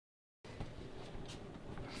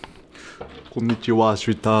konnichiwa,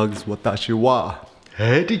 street dogs. Watashi wa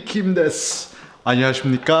Erikim desu.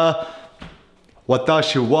 안녕하십니까?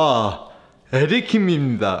 Watashi wa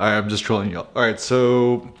Erikim입니다. Alright, I'm just trolling y'all. Alright,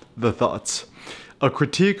 so the thoughts. A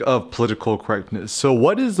critique of political correctness. So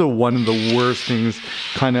what is one of the worst things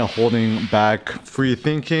kind of holding back free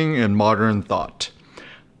thinking and modern thought?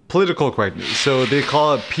 Political correctness. So they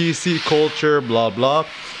call it PC culture, blah, blah.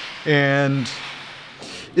 And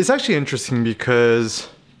it's actually interesting because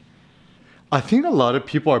I think a lot of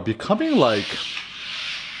people are becoming like,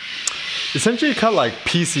 essentially kind of like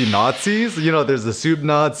PC Nazis. You know, there's the soup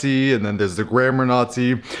Nazi and then there's the grammar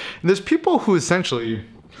Nazi. And there's people who essentially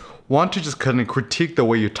want to just kind of critique the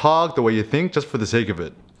way you talk, the way you think, just for the sake of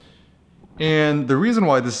it. And the reason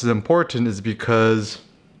why this is important is because,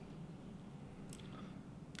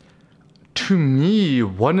 to me,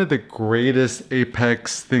 one of the greatest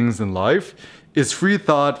apex things in life is free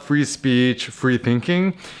thought, free speech, free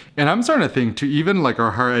thinking. And I'm starting to think, to even like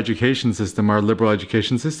our higher education system, our liberal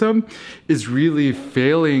education system, is really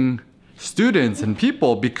failing students and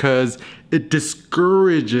people because it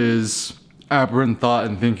discourages aberrant thought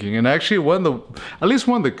and thinking. And actually at least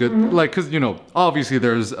one of the good, like, because, you know, obviously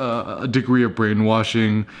there's a degree of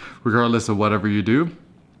brainwashing regardless of whatever you do.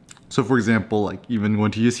 So for example, like even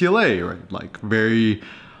went to UCLA, right? Like very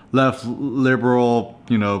left liberal,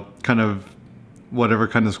 you know, kind of whatever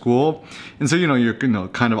kind of school. And so, you're,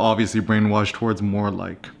 kind of obviously brainwashed towards more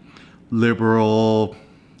like liberal,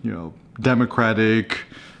 democratic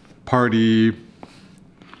party,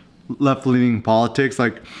 left-leaning politics.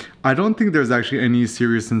 Like, I don't think there's actually any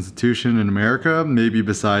serious institution in America, maybe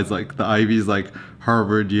besides like the Ivies, like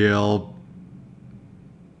Harvard, Yale,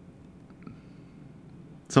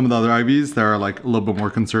 some of the other Ivies that are like a little bit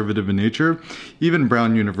more conservative in nature. Even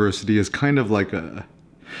Brown University is kind of like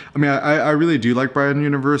I really do like Brown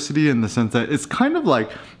University in the sense that it's kind of like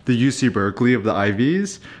the UC Berkeley of the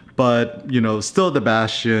Ivies, but, still the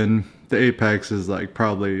bastion, the apex is like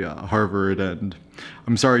probably Harvard, and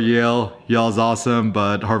I'm sorry, Yale. Yale's awesome,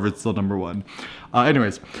 but Harvard's still number one.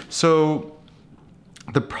 Anyways, so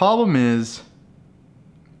the problem is,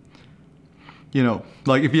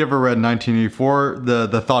 like if you ever read 1984,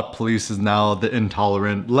 the thought police is now the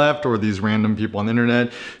intolerant left or these random people on the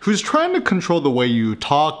internet who's trying to control the way you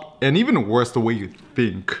talk and even worse, the way you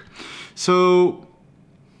think. So,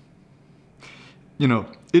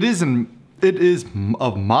 it is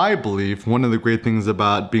of my belief, one of the great things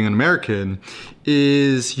about being an American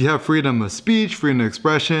is you have freedom of speech, freedom of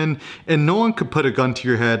expression, and no one could put a gun to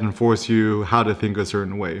your head and force you how to think a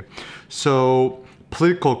certain way. So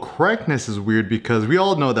political correctness is weird because we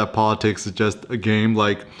all know that politics is just a game.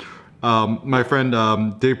 Like my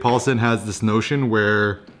friend Dave Paulson has this notion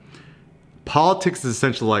where politics is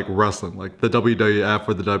essentially like wrestling, like the WWF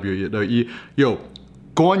or the WWE. Yo,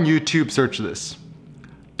 go on YouTube, search this.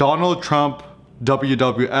 Donald Trump,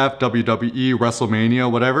 WWF, WWE, WrestleMania,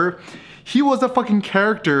 whatever. He was a fucking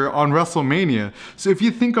character on WrestleMania. So if you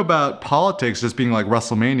think about politics just being like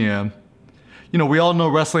WrestleMania, we all know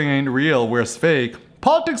wrestling ain't real, where it's fake.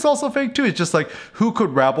 Politics also fake too. It's just like who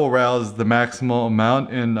could rabble rouse the maximal amount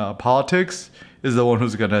in politics is the one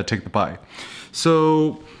who's gonna take the pie.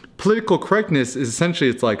 So political correctness is essentially,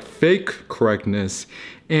 it's like fake correctness.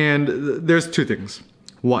 And there's two things.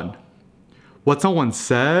 One, what someone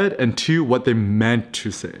said, and two, what they meant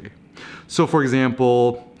to say. So for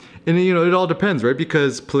example, and it all depends, right?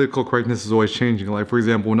 Because political correctness is always changing. Like for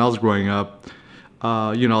example, when I was growing up,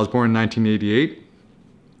 I was born in 1988.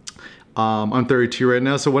 I'm 32 right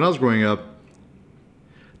now. So when I was growing up,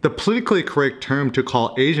 the politically correct term to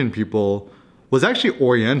call Asian people was actually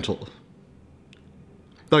Oriental.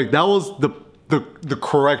 Like that was the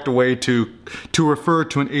correct way to refer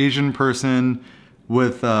to an Asian person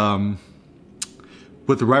with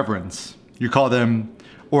reverence. You call them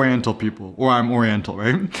Oriental people, or I'm Oriental,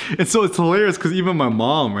 right? And so it's hilarious because even my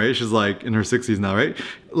mom, right? She's like in her 60s now, right?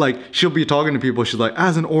 Like she'll be talking to people, she's like,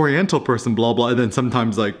 as an Oriental person, blah blah. And then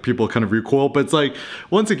sometimes like people kind of recoil, but it's like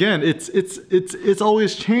once again, it's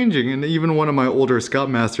always changing. And even one of my older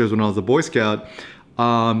Scoutmasters when I was a Boy Scout,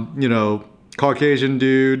 Caucasian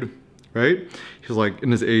dude, right? He was like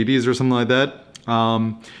in his 80s or something like that.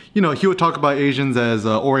 He would talk about Asians as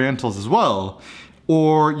Orientals as well.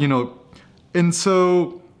 Or, and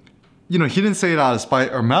so, he didn't say it out of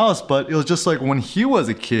spite or malice, but it was just like when he was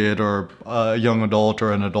a kid or a young adult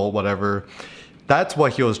or an adult, whatever, that's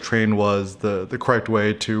what he was trained was the correct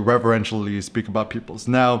way to reverentially speak about peoples.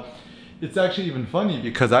 Now, it's actually even funny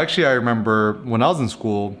because actually I remember when I was in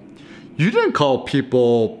school, You didn't call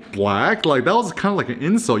people black. Like, that was kind of like an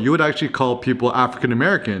insult. You would actually call people African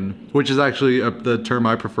American, which is actually the term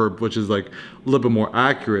I prefer, which is like a little bit more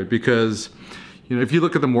accurate because, you know, if you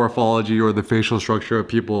look at the morphology or the facial structure of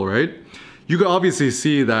people, right, you can obviously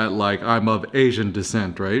see that like I'm of Asian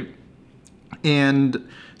descent, right? And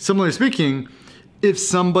similarly speaking, if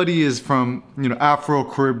somebody is from, you know,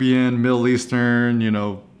 Afro-Caribbean, Middle Eastern, you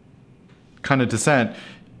know, kind of descent,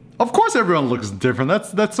 of course everyone looks different.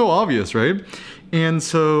 That's so obvious, right? And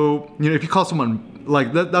so, you know, if you call someone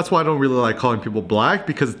like that, that's why I don't really like calling people black,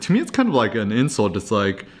 because to me it's kind of like an insult. It's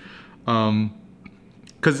like,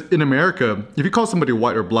 because in America, if you call somebody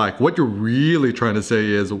white or black, what you're really trying to say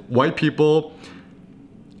is white people,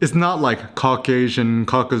 it's not like Caucasian,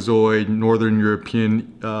 Caucasoid, Northern European,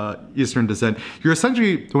 Eastern descent. You're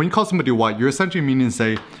essentially, when you call somebody white, you're essentially meaning to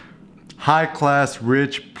say high class,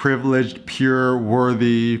 rich, privileged, pure,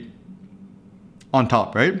 worthy, on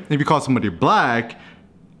top, right? If you call somebody black,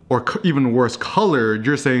 or even worse, colored,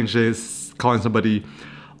 you're saying calling somebody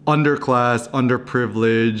underclass,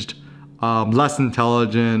 underprivileged, less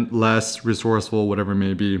intelligent, less resourceful, whatever it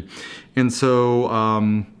may be. And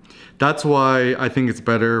so that's why I think it's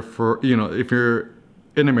better for, you know, if you're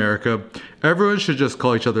in America, everyone should just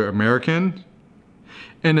call each other American.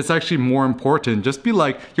 And it's actually more important, just be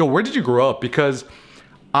like, yo, where did you grow up? Because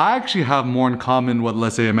I actually have more in common with,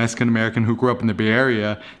 let's say, a Mexican American who grew up in the Bay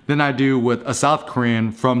Area than I do with a South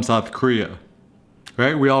Korean from South Korea,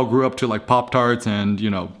 right? We all grew up to like Pop-Tarts and, you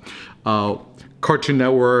know, Cartoon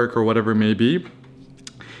Network or whatever it may be.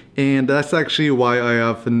 And that's actually why I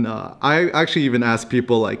often, I actually even ask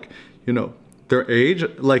people like, you know, their age.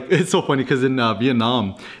 Like, it's so funny because in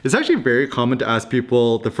Vietnam, it's actually very common to ask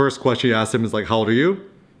people, the first question you ask them is like, how old are you?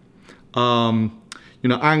 You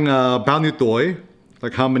know, anh bao nhiêu tuổi?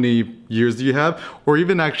 Like, how many years do you have? Or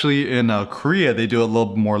even actually in Korea, they do it a little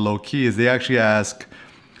bit more low key, is they actually ask,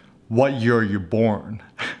 what year are you born?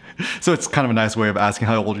 So it's kind of a nice way of asking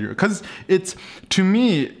how old are you. Because it's, to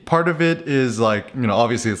me, part of it is like, you know,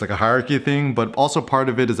 obviously it's like a hierarchy thing, but also part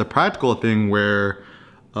of it is a practical thing where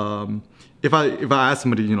if I ask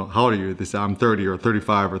somebody, you know, how old are you? They say I'm 30 or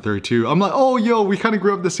 35 or 32. I'm like, oh, yo, we kind of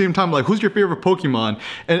grew up at the same time. Like, who's your favorite Pokemon?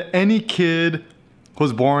 And any kid who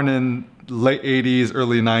was born in late 80s,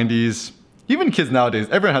 early 90s, even kids nowadays,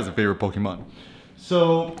 everyone has a favorite Pokemon.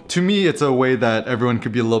 So to me, it's a way that everyone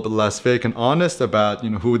could be a little bit less fake and honest about, you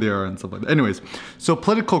know, who they are and stuff like that. Anyways, so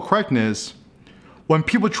political correctness, when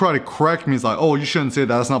people try to correct me, it's like, oh, you shouldn't say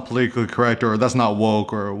that, that's not politically correct, or that's not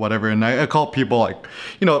woke, or whatever. And I call people like,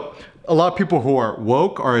 you know, a lot of people who are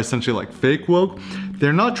woke are essentially like fake woke.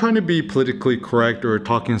 They're not trying to be politically correct or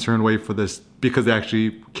talking a certain way for this because they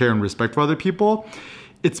actually care and respect for other people.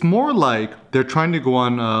 It's more like they're trying to go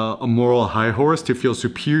on a moral high horse to feel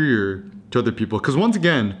superior to other people. Because once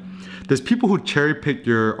again, there's people who cherry pick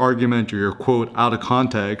your argument or your quote out of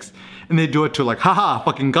context, and they do it to like, haha,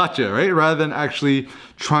 fucking gotcha, right? Rather than actually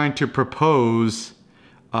trying to propose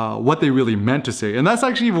what they really meant to say. And that's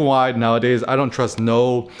actually even why nowadays I don't trust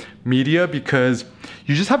no media, because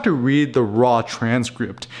you just have to read the raw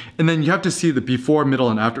transcript, and then you have to see the before, middle,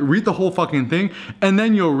 and after. Read the whole fucking thing, and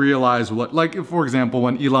then you'll realize what, like, if, for example,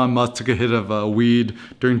 when Elon Musk took a hit of weed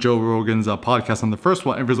during Joe Rogan's podcast on the first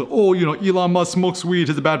one, everyone's like, oh, you know, Elon Musk smokes weed,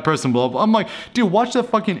 he's a bad person, blah, blah. I'm like, dude, watch the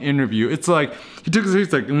fucking interview. It's like, he took his,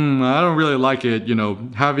 he's like, I don't really like it, you know,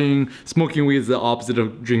 smoking weed is the opposite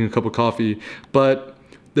of drinking a cup of coffee. But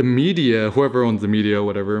the media, whoever owns the media,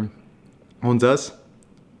 whatever, owns us,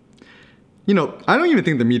 you know, I don't even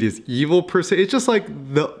think the media is evil per se. It's just like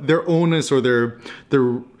their onus or their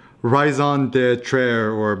raison d'etre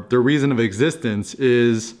or their reason of existence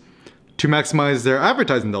is to maximize their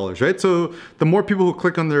advertising dollars, right? So the more people who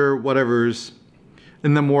click on their whatevers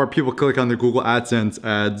and the more people click on their Google AdSense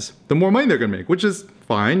ads, the more money they're gonna make, which is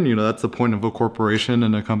fine. You know, that's the point of a corporation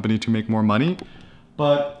and a company, to make more money.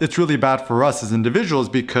 But it's really bad for us as individuals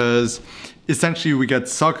because essentially we get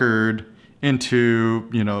suckered into,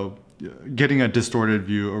 you know, getting a distorted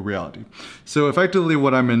view of reality. So effectively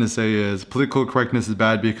what I'm going to say is political correctness is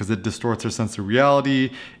bad because it distorts our sense of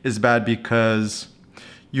reality. It's bad because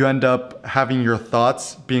you end up having your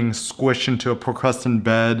thoughts being squished into a Procrustean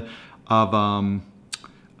bed of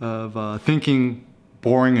thinking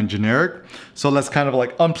boring and generic. So let's kind of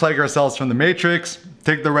like unplug ourselves from the matrix,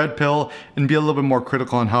 take the red pill, and be a little bit more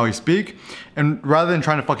critical on how we speak. And rather than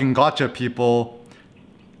trying to fucking gotcha people,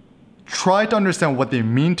 try to understand what they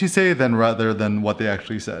mean to say rather than what they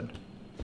actually said.